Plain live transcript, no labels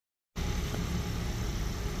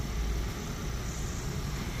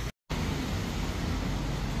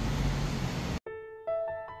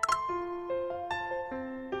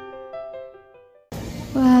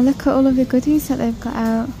Wow, look at all of the goodies that they've got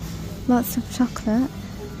out. Lots of chocolate.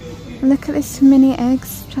 And look at this mini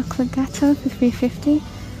eggs chocolate gâteau for $3.50.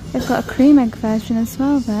 They've got a cream egg version as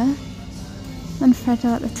well there. And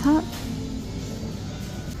Freddo at the top.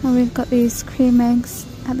 And we've got these cream eggs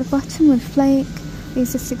at the bottom with flake.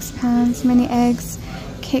 These are £6. Mini eggs,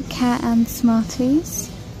 Kit Kat and Smarties.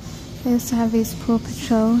 They also have these Paw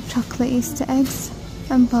Patrol chocolate Easter eggs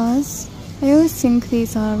and bars. I always think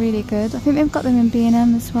these are really good. I think they've got them in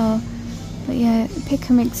B&M as well. But yeah, pick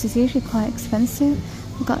and mix is usually quite expensive.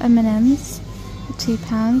 We've got M&M's for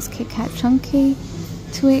 £2, Kit Kat Chunky,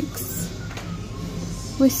 Twix,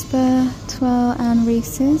 Whisper, Twirl and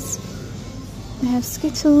Reese's. They have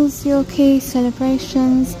Skittles, Yorkie,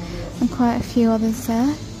 Celebrations and quite a few others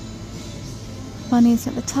there. Bunnies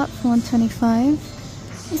at the top for $1.25.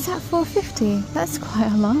 Is that $4.50? That's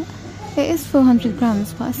quite a lot. It is 400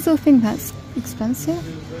 grams, but I still think that's expensive.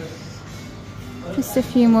 Just a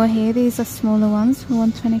few more here. These are smaller ones for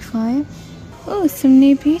 $1.25. Oh, some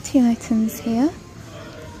new beauty items here.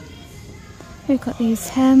 We've got these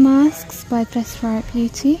hair masks by Just Right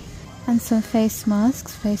Beauty and some face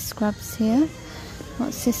masks, face scrubs here.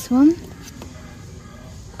 What's this one?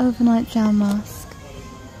 Overnight gel mask.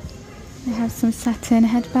 They have some satin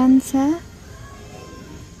headbands there.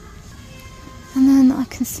 And then I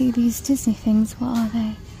can see these Disney things. What are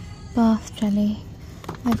they? Bath jelly.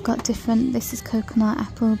 They've got different, this is coconut,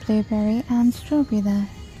 apple, blueberry and strawberry there.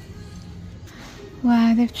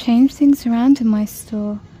 Wow, they've changed things around in my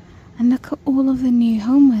store. And look at all of the new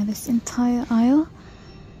homeware, this entire aisle.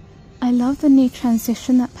 I love the new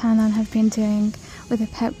transition that Poundland have been doing with the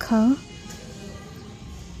Pepco.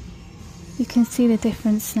 You can see the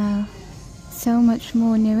difference now. So much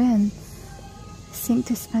more new in. Sink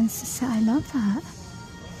dispenser set, I love that.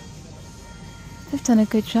 They've done a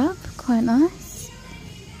good job, quite nice.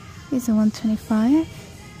 These are $1.25.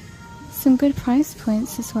 Some good price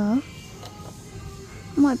points as well.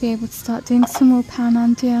 I might be able to start doing some more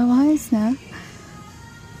Poundland DIYs now.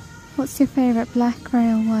 What's your favourite, black, grey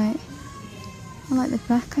or white? I like the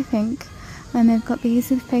black, I think. And they've got these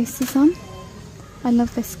with faces on. I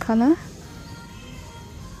love this colour.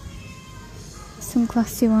 Some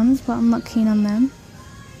glossy ones, but I'm not keen on them.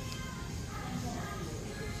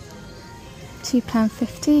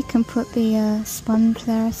 £2.50. You can put the sponge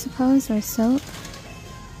there, I suppose, or a soap.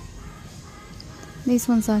 These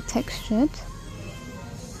ones are textured.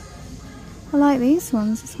 I like these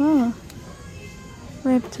ones as well.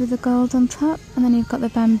 Ribbed with the gold on top, and then you've got the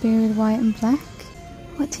bamboo with white and black.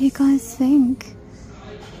 What do you guys think?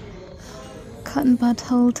 Cotton bud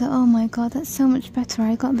holder, oh my god, that's so much better.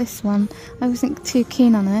 I got this one. I wasn't too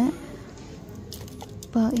keen on it.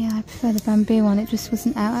 But yeah, I prefer the bamboo one, it just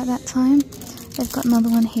wasn't out at that time. They've got another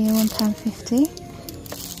one here, £1.50.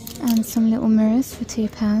 And some little mirrors for £2.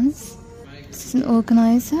 This is an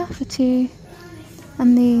organiser for £2.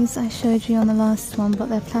 And these I showed you on the last one, but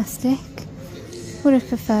they're plastic. Would have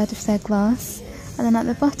preferred if they're glass. And then at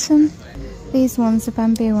the bottom, these ones, the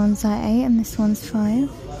bamboo ones, are £8 and this one's £5.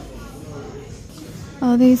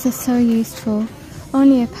 Oh, these are so useful.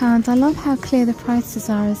 Only £1. I love how clear the prices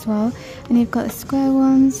are as well. And you've got the square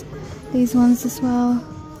ones, these ones as well.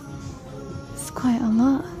 It's quite a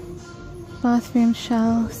lot. Bathroom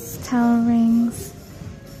shelves, towel rings.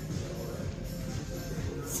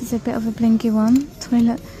 This is a bit of a blingy one.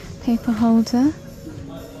 Toilet paper holder.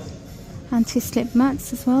 Anti-slip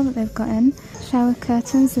mats as well that they've got in. Shower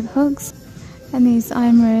curtains with hooks. And these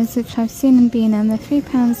eye mirrors, which I've seen in B&M, they're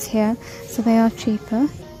 £3 here, so they are cheaper. And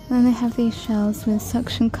then they have these shells with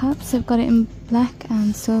suction cups. They've got it in black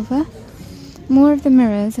and silver. More of the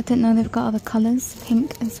mirrors, I didn't know they've got other colours,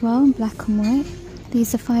 pink as well, black and white.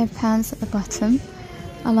 These are £5 at the bottom.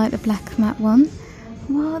 I like the black matte one.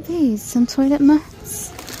 What are these? Some toilet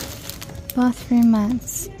mats? Bathroom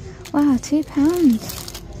mats. Wow, £2.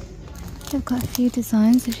 They've got a few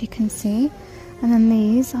designs, as you can see. And then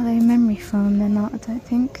these, are they memory foam? They're not, I don't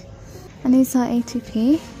think. And these are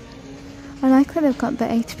 80p. I like that they've got the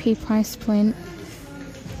 80p price point.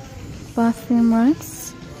 Bathroom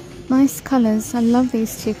rugs. Nice colours, I love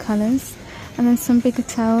these two colours. And then some bigger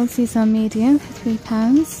towels, these are medium for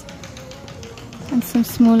 £3. And some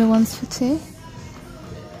smaller ones for £2.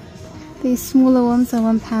 These smaller ones are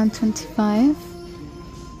 £1.25.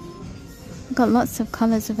 Got lots of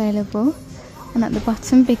colours available. And at the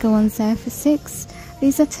bottom, bigger ones there for £6.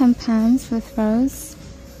 These are £10 with rose.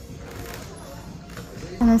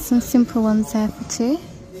 And then some simple ones there for £2.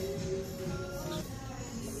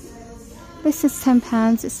 This is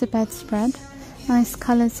 £10, it's a bedspread. Nice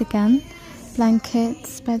colours again.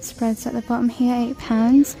 Blankets, bedspreads at the bottom here,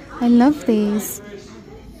 £8. I love these.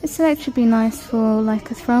 This will actually be nice for like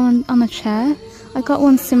a throw on a chair. I got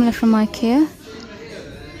one similar from IKEA.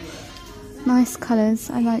 Nice colours,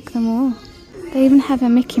 I like them all. They even have a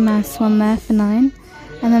Mickey Mouse one there for £9.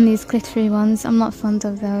 And then these glittery ones, I'm not fond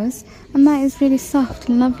of those. And that is really soft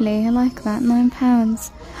and lovely, I like that,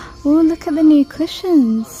 £9. Oh, look at the new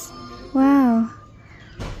cushions. Wow.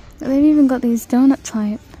 They've even got these donut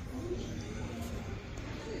type.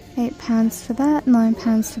 £8 for that,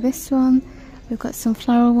 £9 for this one. We've got some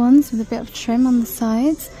floral ones with a bit of trim on the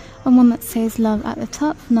sides. And one that says love at the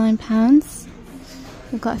top for £9.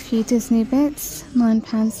 We've got a few Disney bits,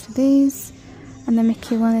 £9 for these. And the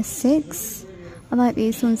Mickey one is £6. I like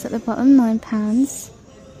these ones at the bottom, £9.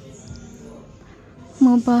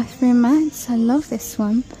 More bathroom mats, I love this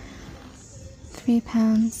one.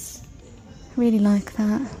 £3. Really like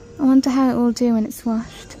that. I wonder how it will do when it's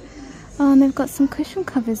washed. Oh, and they've got some cushion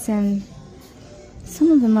covers in.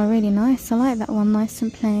 Some of them are really nice. I like that one, nice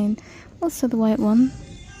and plain. Also the white one.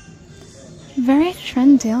 Very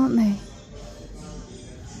trendy, aren't they?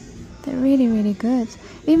 They're really, really good.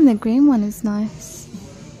 Even the green one is nice.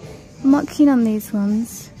 I'm not keen on these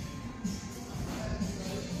ones.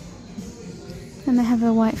 And they have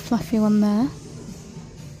a white fluffy one there.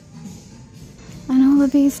 And all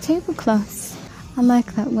of these tablecloths. I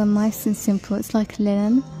like that one, nice and simple. It's like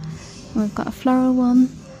linen. And we've got a floral one,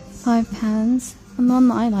 £5. And the one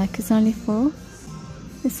that I like is only £4.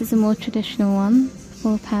 This is a more traditional one,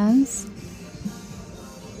 £4.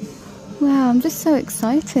 Wow, I'm just so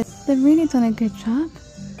excited. They've really done a good job.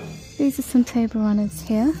 These are some table runners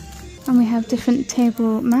here. And we have different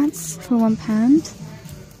table mats for £1.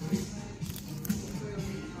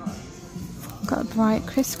 Got a bright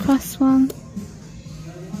crisscross one.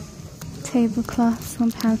 Tablecloths,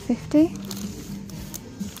 £1.50.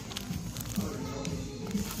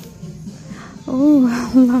 Oh,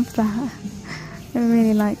 I love that. I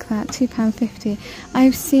really like that, £2.50.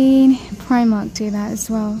 I've seen Primark do that as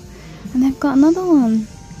well. And they've got another one.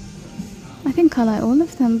 I think I like all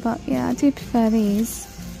of them, but yeah, I do prefer these.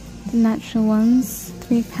 The natural ones,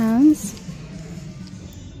 £3.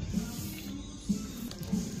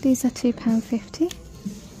 These are £2.50.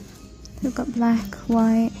 We've got black,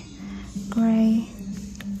 white, grey.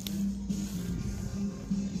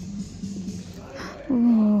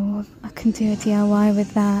 Ooh, I can do a DIY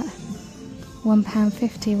with that.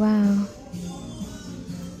 £1.50, wow.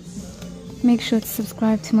 Make sure to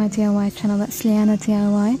subscribe to my DIY channel, that's Liyana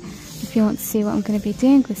DIY, if you want to see what I'm going to be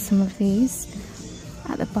doing with some of these.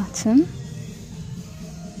 At the bottom,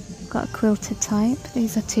 got a quilted type,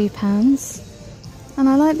 these are £2. And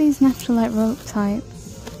I like these natural like rope type.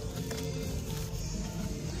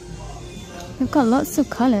 They've got lots of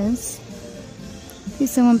colours.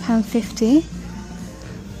 These are £1.50.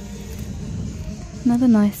 Another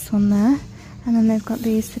nice one there. And then they've got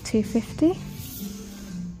these for £2.50.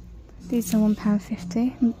 These are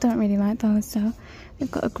 £1.50. Don't really like those though.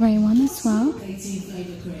 They've got a grey one as well.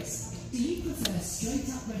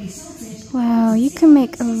 Wow, you can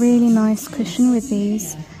make a really nice cushion with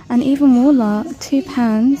these. And even more lot,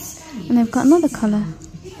 £2. And they've got another colour.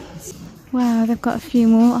 Wow, they've got a few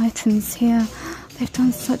more items here. They've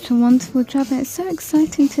done such a wonderful job and it's so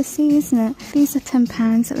exciting to see, isn't it? These are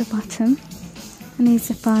 £10 at the bottom. And these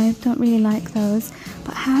are £5, don't really like those.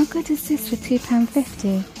 But how good is this for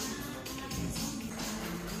 £2.50?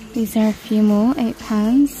 These are a few more,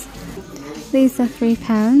 £8. These are £3.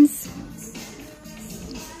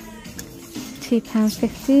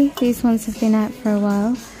 £2.50. These ones have been out for a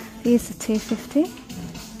while. These are £2.50.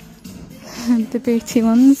 The booty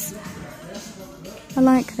ones. I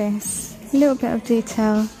like this. A little bit of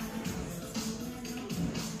detail.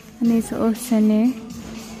 And these are also new.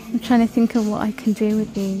 I'm trying to think of what I can do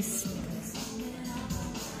with these.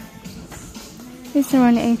 These are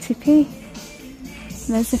only 80p.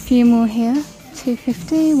 There's a few more here.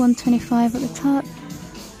 £2.50, £1.25 at the top.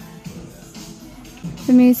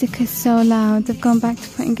 The music is so loud. They've gone back to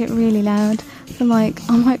putting it really loud. I feel like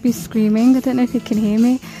I might be screaming. I don't know if you can hear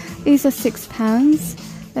me. These are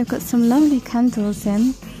 £6. They've got some lovely candles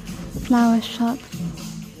in. Flower shop.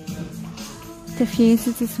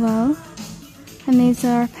 Diffusers as well. And these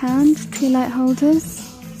are £1. 2 light holders.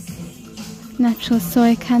 Natural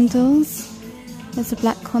soy candles. There's a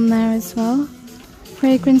black one there as well.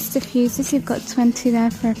 Fragrance diffusers, you've got 20 there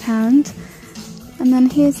for £1. And then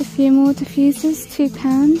here's a few more diffusers, £2.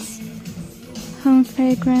 Home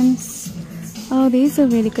fragrance. Oh, these are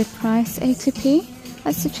really good price, 80p.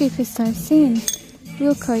 That's the cheapest I've seen.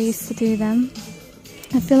 Wilko used to do them.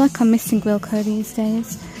 I feel like I'm missing Wilko these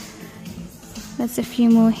days. There's a few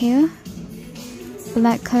more here.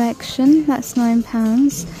 Black collection, that's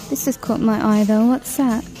 £9. This has caught my eye though, what's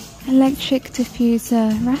that? Electric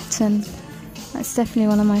diffuser rattan. That's definitely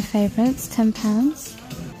one of my favourites, £10.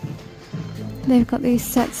 They've got these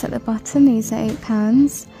sets at the bottom, these are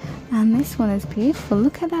 £8. And this one is beautiful,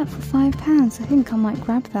 look at that for £5. I think I might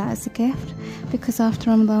grab that as a gift, because after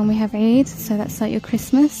Ramadan we have Eid, so that's like your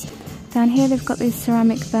Christmas. Down here they've got these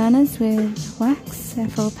ceramic burners with wax, they're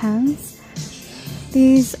 £4.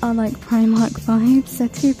 These are like Primark vibes, they're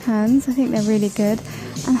 £2, I think they're really good.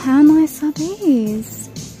 And how nice are these?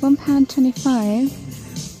 £1.25.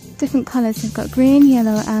 Different colours, they've got green,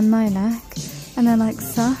 yellow and lilac, and they're like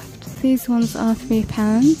soft. These ones are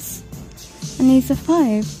 £3 and these are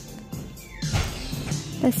 £5.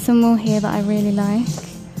 There's some more here that I really like.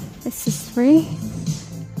 This is £3.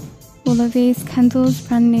 All of these candles,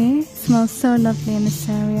 brand new, smells so lovely in this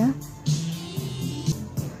area.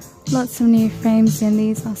 Lots of new frames in,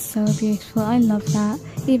 these are so beautiful, I love that.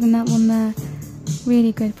 Even that one there,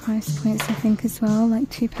 really good price points I think as well, like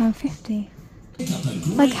 £2.50.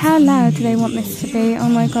 Like how loud do they want this to be? Oh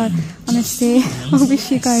my god, honestly, I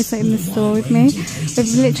wish you guys were in the store with me.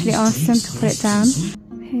 We've literally asked them to put it down.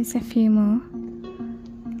 Here's a few more.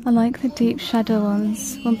 I like the deep shadow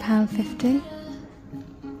ones, £1.50.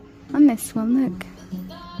 And this one, look.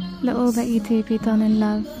 Let all that you do be done in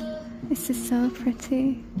love. This is so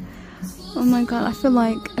pretty. Oh my god, I feel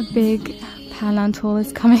like a big Poundland haul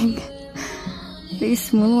is coming. These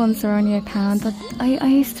small ones are only £1, but I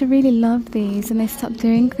used to really love these and they stopped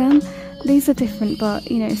doing them. These are different, but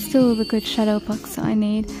you know, it's still the good shadow box that I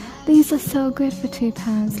need. These are so good for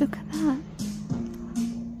 £2, look at that.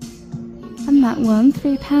 And that one,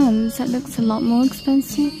 £3, that looks a lot more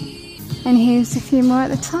expensive. And here's a few more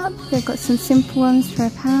at the top. They've got some simple ones for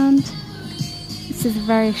 £1. This is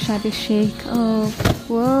very shabby chic. Oh,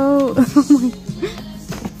 whoa. Oh my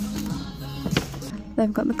god.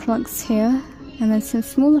 They've got the clocks here. And then some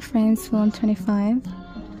smaller frames for £1.25.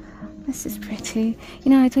 This is pretty. You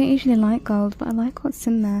know, I don't usually like gold, but I like what's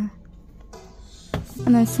in there.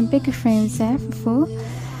 And then some bigger frames there for £4.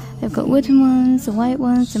 They've got wooden ones, the white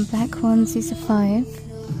ones, and black ones. These are £5.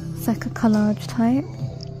 It's like a collage type.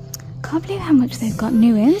 Can't believe how much they've got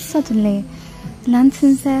new in suddenly.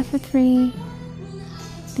 Lanterns there for £3.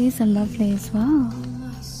 These are lovely as well.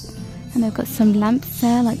 And they've got some lamps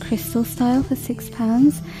there, like crystal style, for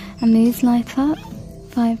 £6. And these light up,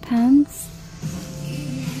 £5.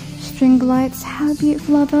 String lights, how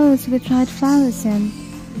beautiful are those with dried flowers in?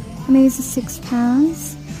 And these are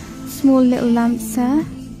 £6. Small little lamps there.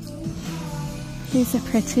 These are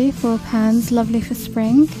pretty, £4, lovely for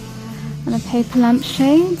spring. And the paper lamp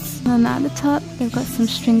shades. And at the top, they've got some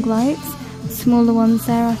string lights. The smaller ones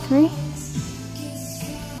there are £3.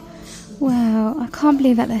 Wow, I can't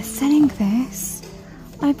believe that they're selling this.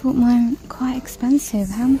 I bought mine quite expensive.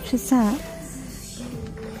 How much is that?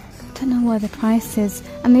 I don't know what the price is.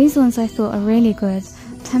 And these ones I thought are really good.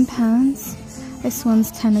 £10. This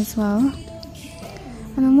one's £10 as well.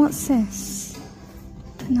 And then what's this?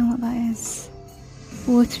 I don't know what that is.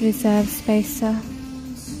 Water reserve spacer.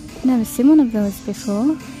 Never seen one of those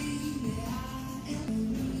before.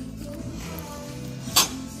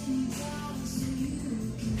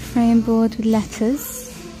 Frame board with letters.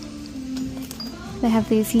 They have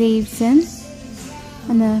these leaves in,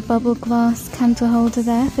 and a bubble glass candle holder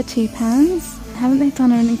there for £2. Haven't they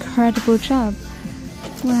done an incredible job?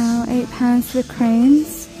 Wow, £8 for the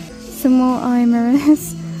cranes. Some more eye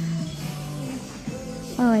mirrors.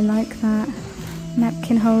 Oh, I like that.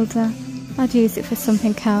 Napkin holder. I'd use it for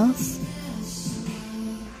something else.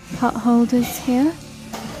 Pot holders here.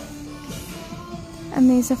 And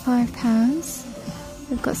these are £5.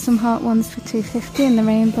 We've got some heart ones for £2.50 and the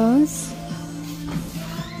rainbows.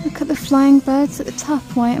 Look at the flying birds at the top,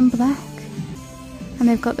 white and black. And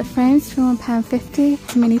they've got the frames for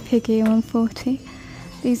 £1.50, mini piggy £1.40.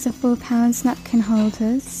 These are £4 napkin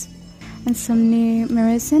holders. And some new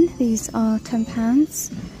mirrors in, these are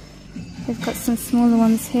 £10. They've got some smaller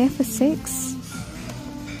ones here for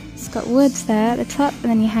 £6. It's got wood there at the top and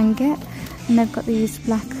then you hang it. And they've got these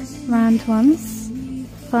black round ones.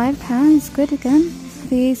 £5, good again.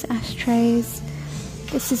 These ashtrays,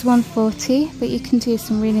 this is £1.40, but you can do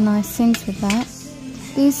some really nice things with that.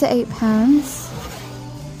 These are £8.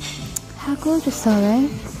 How gorgeous are they?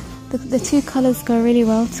 The two colours go really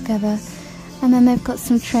well together. And then they've got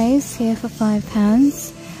some trays here for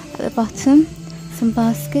 £5. At the bottom, some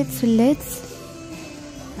baskets with lids.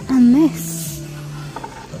 And this.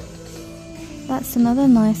 That's another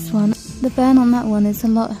nice one. The burn on that one is a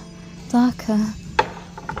lot darker.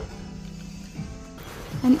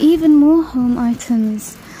 And even more home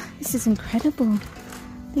items. This is incredible.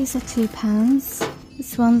 These are £2.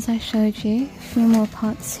 These ones I showed you, a few more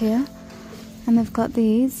pots here. And they've got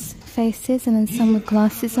these faces and then some with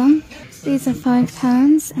glasses on. These are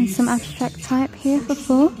 £5 and some abstract type here for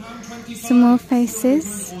 £4. Some more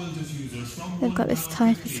faces. They've got this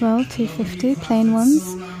type as well, £2.50, plain ones.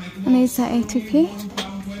 And these are 80p.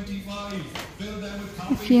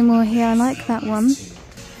 A few more here, I like that one.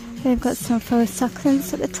 They've got some faux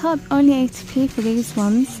succulents at the top, only 80p for these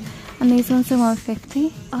ones. And these ones are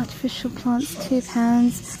 £1.50. Artificial plants,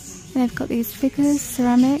 £2. They've got these figures,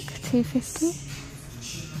 ceramic, £2.50.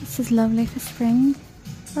 This is lovely for spring.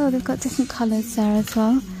 Oh, they've got different colours there as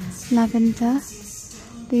well. Lavender.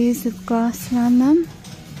 These with grass around them.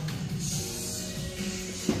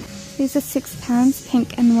 These are £6,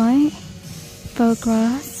 pink and white. Faux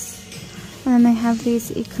grass. And then they have these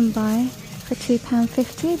that you can buy for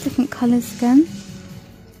 £2.50, different colours again.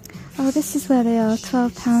 Oh, this is where they are,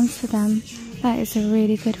 £12 for them. That is a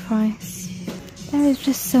really good price. There is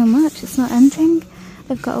just so much, it's not ending.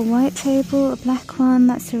 They've got a white table, a black one,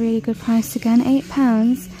 that's a really good price again,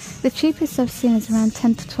 £8. The cheapest I've seen is around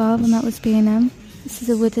 10 to 12 and that was B&M. This is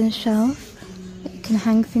a wooden shelf that you can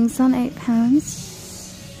hang things on,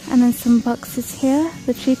 £8. And then some boxes here,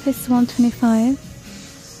 the cheapest £1.25.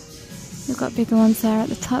 We've got bigger ones there at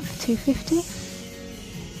the top for £2.50.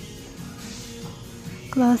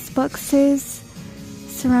 Glass boxes,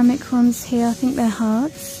 ceramic ones here, I think they're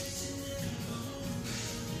hearts.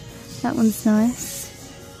 That one's nice.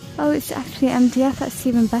 Oh, it's actually MDF, that's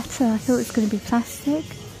even better. I thought it was going to be plastic.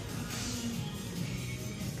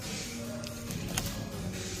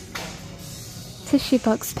 Tissue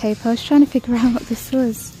box paper, I was trying to figure out what this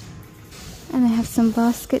was. And they have some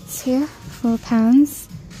baskets here, £4.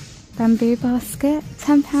 Bamboo basket,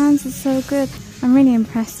 £10 is so good. I'm really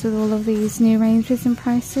impressed with all of these new ranges and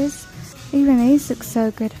prices. Even these look so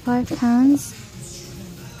good, £5.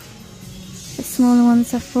 The smaller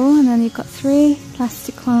ones are £4, and then you've got 3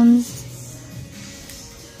 plastic ones.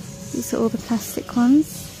 These are all the plastic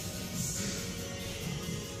ones.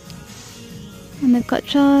 And they've got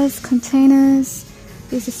jars, containers.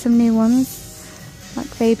 These are some new ones,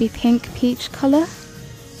 like baby pink, peach colour.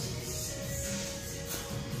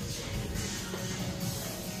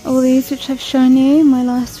 All these which I've shown you in my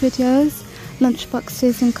last videos, lunch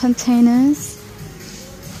boxes and containers.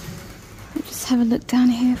 I'll just have a look down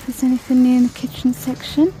here if there's anything new in the kitchen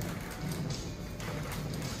section.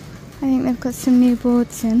 I think they've got some new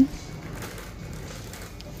boards in.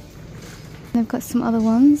 They've got some other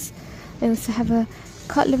ones. They also have a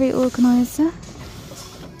cutlery organiser.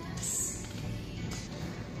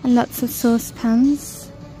 And lots of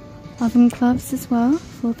saucepans. Oven gloves as well,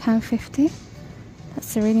 £4.50.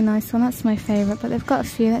 That's a really nice one, that's my favourite, but they've got a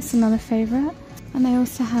few, that's another favourite. And they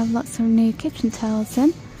also have lots of new kitchen towels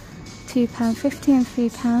in, £2.50 and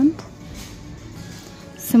 £3.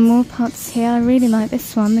 Some more pots here, I really like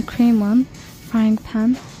this one, the cream one, frying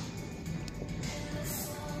pan.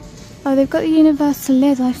 Oh, they've got the universal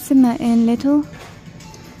lid, I've seen that in Lidl.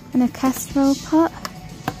 And a casserole pot,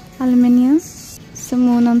 aluminium. Some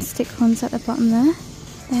more non-stick ones at the bottom there.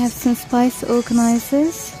 They have some spice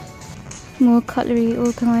organisers. More cutlery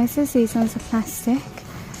organisers, these ones are plastic.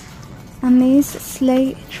 And these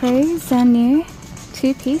slate trays, they're new,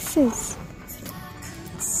 2 pieces.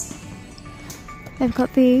 They've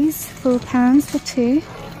got these, £4 for 2.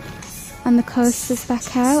 And the coasters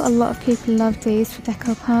back out, a lot of people love these for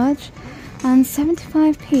decoupage. And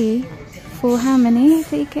 75p for how many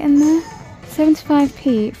that you get in there?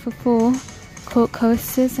 75p for 4 cork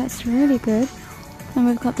coasters, that's really good. And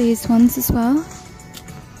we've got these ones as well.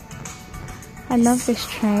 I love this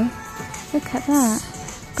tray. Look at that.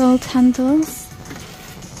 Gold handles.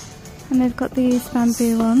 And they've got these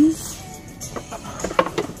bamboo ones.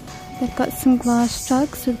 They've got some glass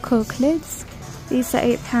jugs with cork lids. These are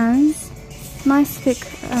 £8. Nice thick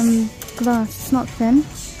glass, it's not thin.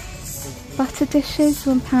 Butter dishes,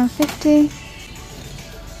 £1.50.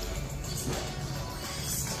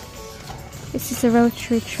 This is a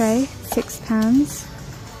rotary tray, £6.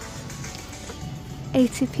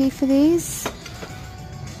 80p for these.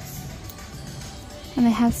 And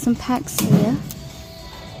they have some packs here.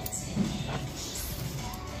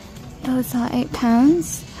 Those are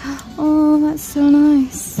 £8. Oh, that's so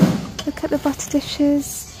nice. Look at the butter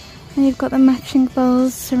dishes. And you've got the matching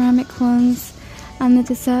bowls, ceramic ones, and the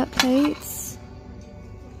dessert plates.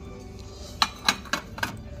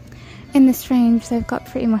 In this range, they've got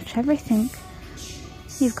pretty much everything.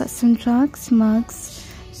 You've got some jugs, mugs,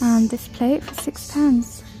 and this plate for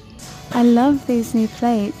 £6. I love these new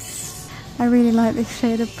plates. I really like this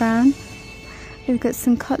shade of brown. We've got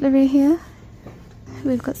some cutlery here.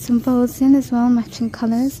 We've got some bowls in as well, matching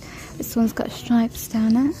colours. This one's got stripes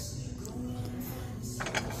down it.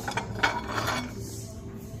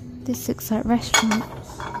 This looks like restaurant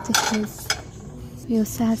dishes. We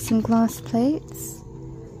also have some glass plates.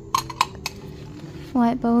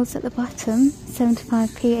 White bowls at the bottom,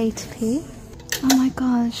 75p, 80p. Oh my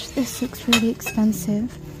gosh, this looks really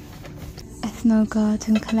expensive. Ethno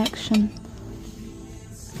Garden collection.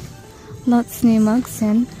 Lots of new mugs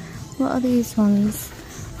in. What are these ones?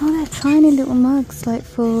 Oh, they're tiny little mugs, like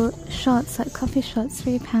for shots, like coffee shots,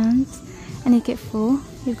 £3. And you get 4.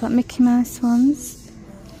 You've got Mickey Mouse ones.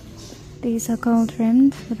 These are gold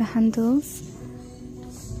rimmed with the handles.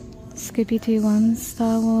 Scooby-Doo ones,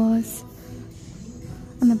 Star Wars.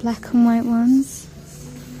 And the black and white ones.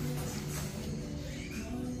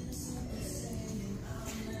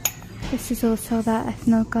 This is also that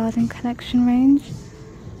Ethno Garden collection range.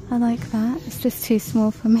 I like that, it's just too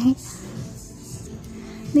small for me.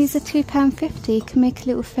 These are £2.50, you can make a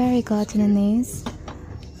little fairy garden in these.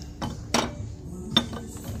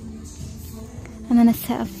 And then a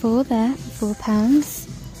set of 4 there for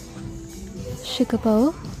 £4. Sugar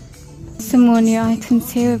bowl. Some more new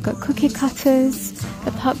items here, we've got cookie cutters,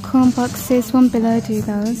 the popcorn boxes, one below do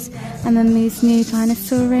those. And then these new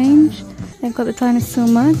dinosaur range. They've got the dinosaur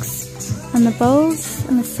mugs and the bowls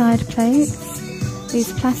and the side plates.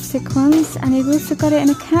 These plastic ones, and you've also got it in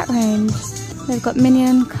a cat range. They've got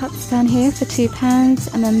Minion cups down here for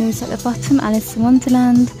 £2, and then these at the bottom, Alice in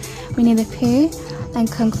Wonderland, Winnie the Pooh, and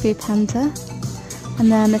Kung Fu Panda. And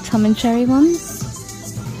then the Tom and Jerry ones.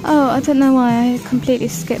 Oh, I don't know why I completely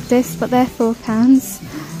skipped this, but they're £4.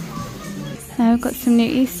 Now we've got some new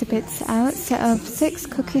Easter bits out, set of 6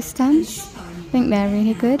 cookie stamps. I think they're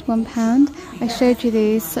really good, £1. I showed you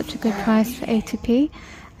these, such a good price for 80p.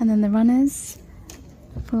 And then the runners,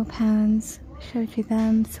 £4. Showed you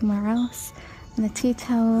them somewhere else. And the tea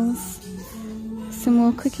towels. Some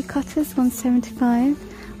more cookie cutters, £1.75.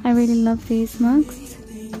 I really love these mugs.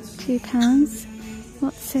 £2.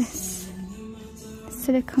 What's this?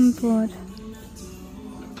 Silicone board.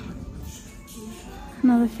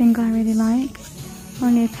 Another thing I really like.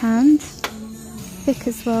 Only £1. Thick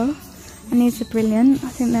as well. And these are brilliant. I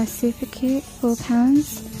think they're super cute.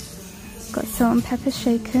 £4. Got salt and pepper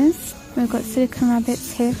shakers. We've got silicone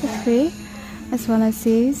rabbits here for £3, as well as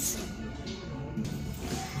these.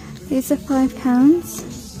 These are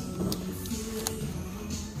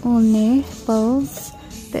 £5. All new bowls.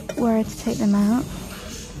 Bit worried to take them out.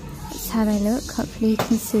 That's how they look. Hopefully you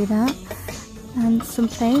can see that. And some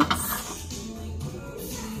plates.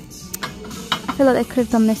 I feel like they could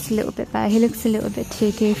have done this a little bit better. He looks a little bit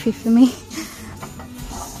too goofy for me.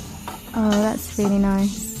 Oh, that's really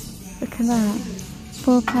nice. Look at that.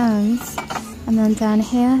 £4. And then down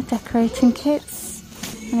here, decorating kits.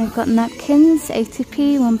 And I've got napkins,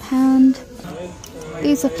 80p, £1.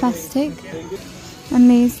 These are plastic. And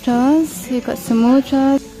these jars, you've got some more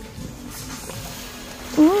jars.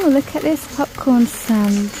 Oh, look at this popcorn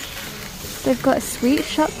stand. They've got a sweet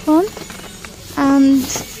shop one. And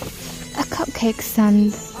a cupcake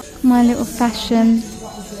stand. My Little Fashion.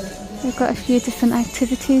 They've got a few different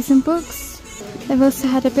activities and books. They've also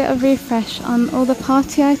had a bit of refresh on all the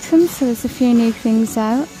party items, so there's a few new things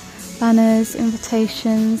out. Banners,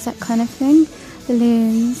 invitations, that kind of thing.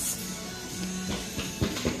 Balloons.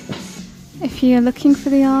 If you're looking for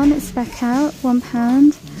the yarn, it's back out,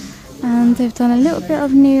 £1. And they've done a little bit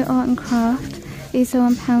of new art and craft. These are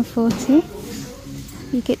 £1.40.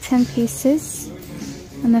 You get 10 pieces.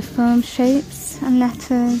 And they're foam shapes and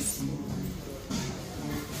letters.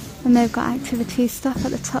 And they've got activity stuff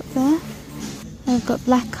at the top there. They've got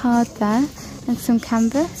black card there and some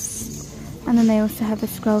canvas. And then they also have a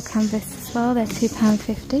scroll canvas as well, they're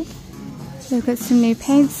 £2.50. They've got some new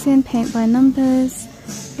paints in, paint by numbers.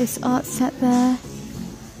 This art set there.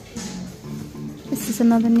 This is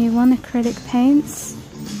another new one, acrylic paints.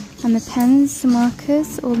 And the pens, the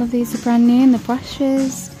markers, all of these are brand new, and the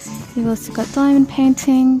brushes. You've also got diamond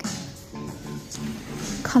painting,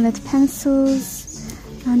 coloured pencils,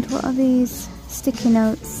 and what are these? Sticky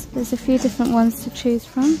notes. There's a few different ones to choose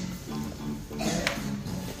from.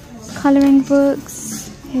 Colouring books.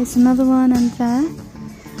 Here's another one, and there.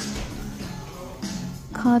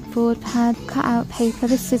 Cardboard pad, cut out paper.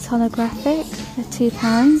 This is holographic for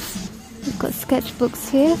 £2. We've got sketchbooks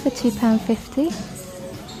here for £2.50.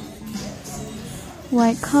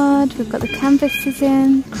 White card, we've got the canvases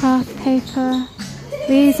in, craft paper.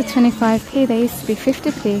 These are 25p, they used to be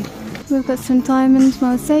 50p. We've got some diamond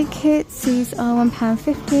mosaic kits, these are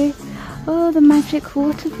 £1.50. Oh, the magic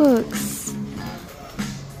water books.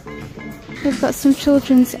 We've got some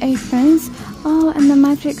children's aprons. Oh, and the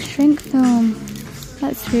magic shrink film.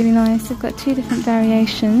 That's really nice. They've got 2 different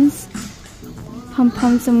variations.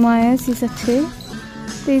 Pom-poms and wires, these are 2.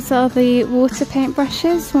 These are the water paint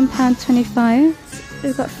brushes, £1.25.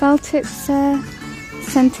 We've got felt tips there,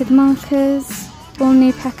 scented markers, all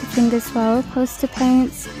new packaging as well, poster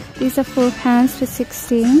paints. These are £4 for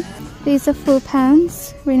 16. These are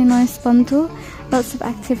 £4, really nice bundle. Lots of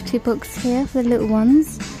activity books here for the little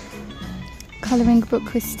ones. Colouring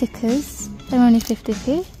book with stickers, they're only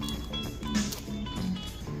 50p.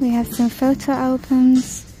 We have some photo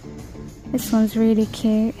albums. This one's really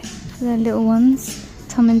cute for the little ones.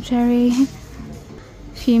 Tom and Jerry.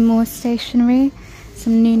 A few more stationery.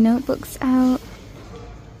 Some new notebooks out.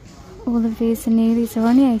 All of these are new. These are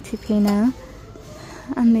only 80p now.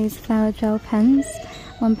 And these flower gel pens,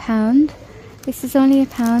 £1. This is only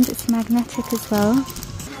 £1. It's magnetic as well.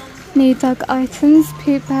 New dog items,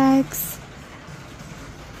 poop bags,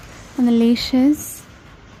 and the leashes,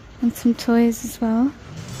 and some toys as well.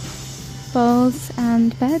 Bowls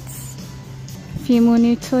and beds. A few more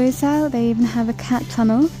new toys out. They even have a cat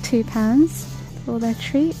tunnel, £2 for all their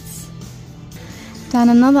treats. Down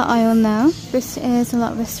another aisle now. This is a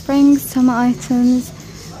lot of the spring summer items.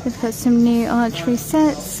 We've got some new archery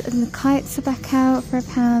sets, and the kites are back out for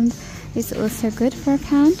 £1. These are also good for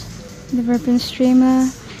 £1. The ribbon streamer,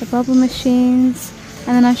 the bubble machines,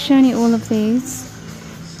 and then I've shown you all of these.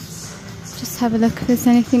 Just have a look if there's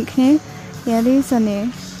anything new. Yeah, these are new.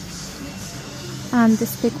 And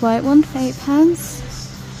this big white one for £8.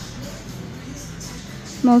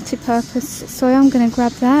 Multi-purpose soil, I'm going to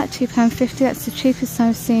grab that, £2.50. That's the cheapest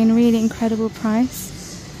I've seen, really incredible price.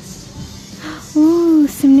 Ooh,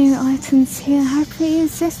 some new items here. How pretty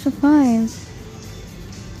is this for £5?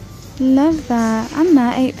 Love that. And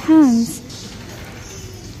that, £8.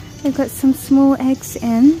 They've got some small eggs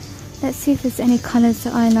in. Let's see if there's any colours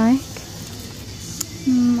that I like.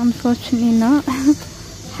 Unfortunately not.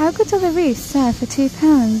 How good are the wreaths there for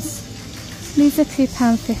 £2? These are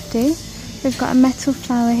 £2.50. We've got a metal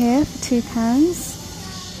flower here for £2.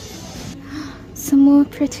 Some more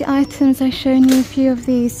pretty items. I've shown you a few of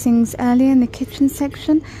these things earlier in the kitchen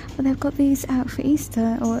section, but they've got these out for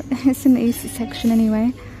Easter, or it's in the Easter section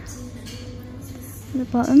anyway. At the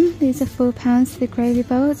bottom, these are £4 for the gravy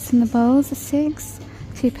boats, and the bowls are £6,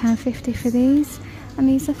 £2.50 for these, and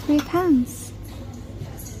these are £3.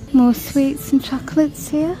 More sweets and chocolates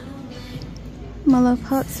here. Mallow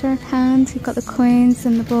pots are £1. You've got the coins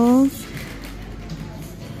and the balls.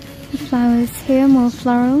 The flowers here, more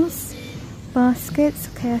florals. Baskets.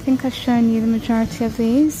 Okay, I think I've shown you the majority of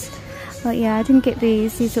these. But yeah, I didn't get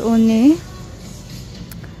these. These are all new.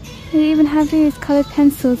 They even have these coloured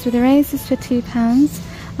pencils with erasers for £2.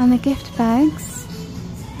 And the gift bags.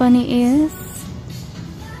 Bunny ears.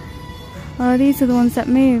 Oh, these are the ones that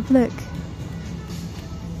move. Look.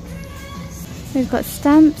 We've got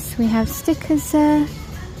stamps, we have stickers there,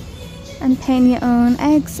 and paint your own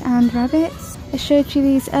eggs and rabbits. I showed you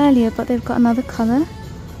these earlier, but they've got another colour.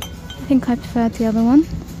 I think I preferred the other one.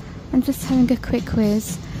 I'm just having a quick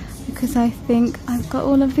whiz because I think I've got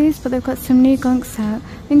all of these, but they've got some new gonks out.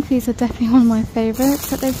 I think these are definitely one of my favourites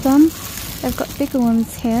that they've done. They've got bigger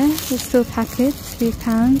ones here, they're still packaged,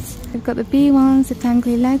 £3. They've got the bee ones, the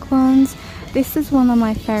dangly leg ones. This is one of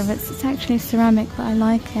my favourites. It's actually ceramic, but I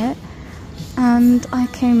like it. And I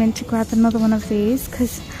came in to grab another one of these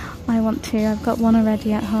because I want to. I've got one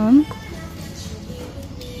already at home.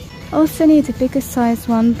 Also need a bigger size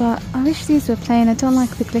one, but I wish these were plain. I don't like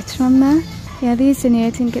the glitter on there. Yeah, these are new. I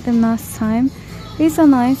didn't get them last time. These are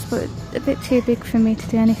nice, but a bit too big for me to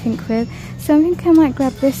do anything with. So I think I might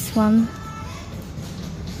grab this one.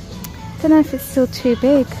 Don't know if it's still too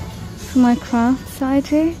big for my crafts that I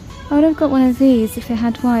do. I would have got one of these if it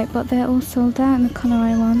had white, but they're all sold out in the colour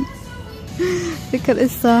I want. Look at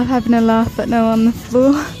this staff having a laugh but no on the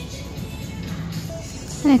floor.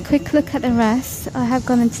 And a quick look at the rest. I have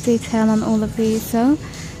gone into detail on all of these though,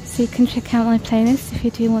 so you can check out my playlist if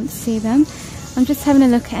you do want to see them. I'm just having a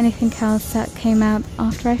look at anything else that came out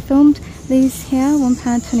after I filmed. These here,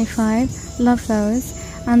 £1.25, love those.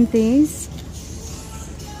 And these.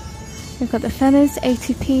 We've got the feathers,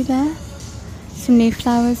 80p there. Some new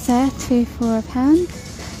flowers there, 2 for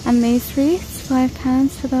 £1. And these wreaths, £5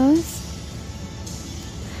 for those.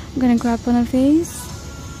 I'm going to grab one of these.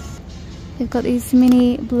 They've got these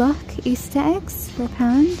mini block Easter eggs for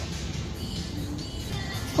 £1.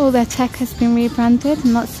 All their tech has been rebranded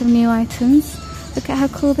and lots of new items. Look at how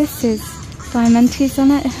cool this is. Diamantes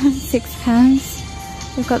on it,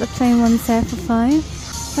 £6. We've got the plain ones there for £5.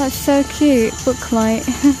 That's so cute, booklight.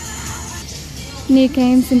 New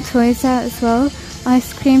games and toys out as well.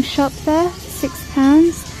 Ice cream shop there,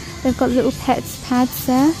 £6. They've got little pets pads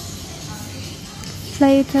there.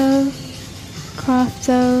 Play-Doh, craft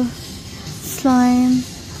dough, slime,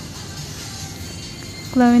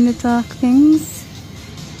 glow-in-the-dark things.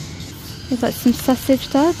 We've got some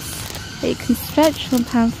sausage dogs that you can stretch,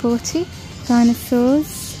 £1.40.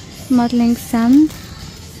 Dinosaurs, modelling sand,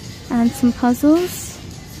 and some puzzles.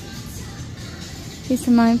 These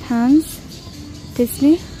are £9.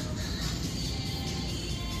 Disney.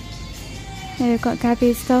 Here we've got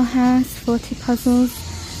Gabby's Dollhouse, 40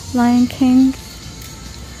 puzzles. Lion King.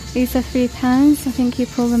 These are £3. I think you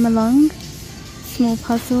pull them along. Small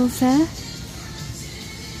puzzles there.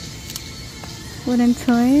 Wooden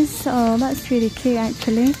toys. Oh, that's really cute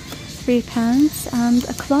actually. £3. And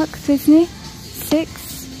a clock, Disney.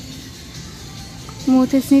 6. More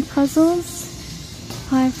Disney puzzles.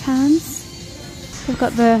 £5. We've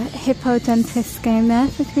got the Hippo Dentist game there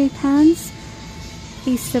for £3.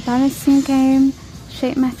 Easter balancing game,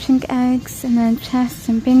 shape matching eggs, and then chess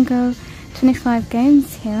and bingo. 25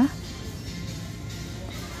 games here.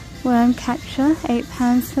 Worm catcher,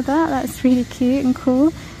 £8 for that. That's really cute and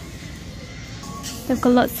cool. They've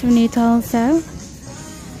got lots of new dolls though.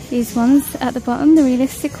 These ones at the bottom, the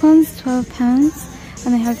realistic ones, £12.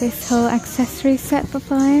 And they have this whole accessory set for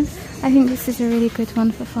 £5. I think this is a really good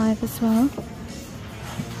one for £5 as well.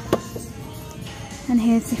 And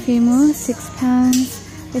here's a few more,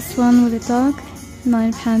 £6. This one with a dog,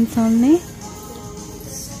 £9 only.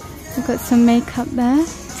 We've got some makeup there,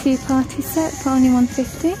 tea party set for only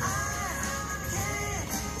 £1.50.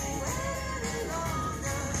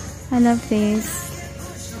 I love these,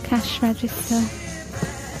 cash register.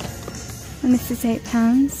 And this is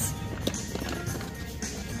 £8.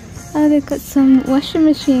 Oh, they've got some washing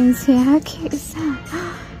machines here, how cute is that?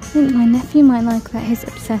 I think my nephew might like that, he's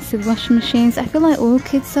obsessed with washing machines. I feel like all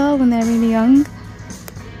kids are when they're really young.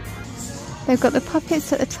 They've got the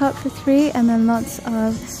puppets at the top for £3 and then lots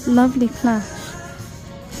of lovely plush.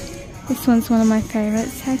 This one's one of my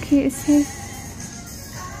favourites, how cute is he?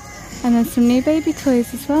 And then some new baby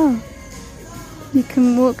toys as well. You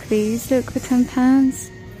can walk these, look, for £10.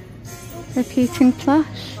 Repeating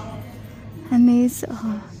plush. And these,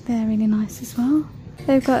 oh, they're really nice as well.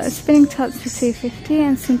 They've got spinning tops for £2.50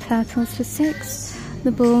 and some turtles for £6.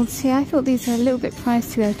 The balls here, I thought these are a little bit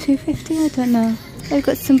pricey though, £2.50, I don't know. They've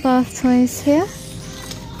got some bath toys here.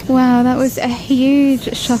 Wow, that was a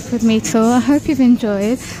huge shop with me tour. I hope you've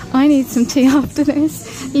enjoyed. I need some tea after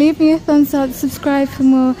this. Leave me a thumbs up, subscribe for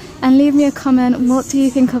more, and leave me a comment. What do you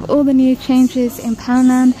think of all the new changes in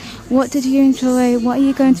Poundland? What did you enjoy? What are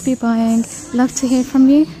you going to be buying? Love to hear from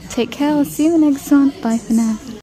you. Take care, I'll see you in the next one. Bye for now.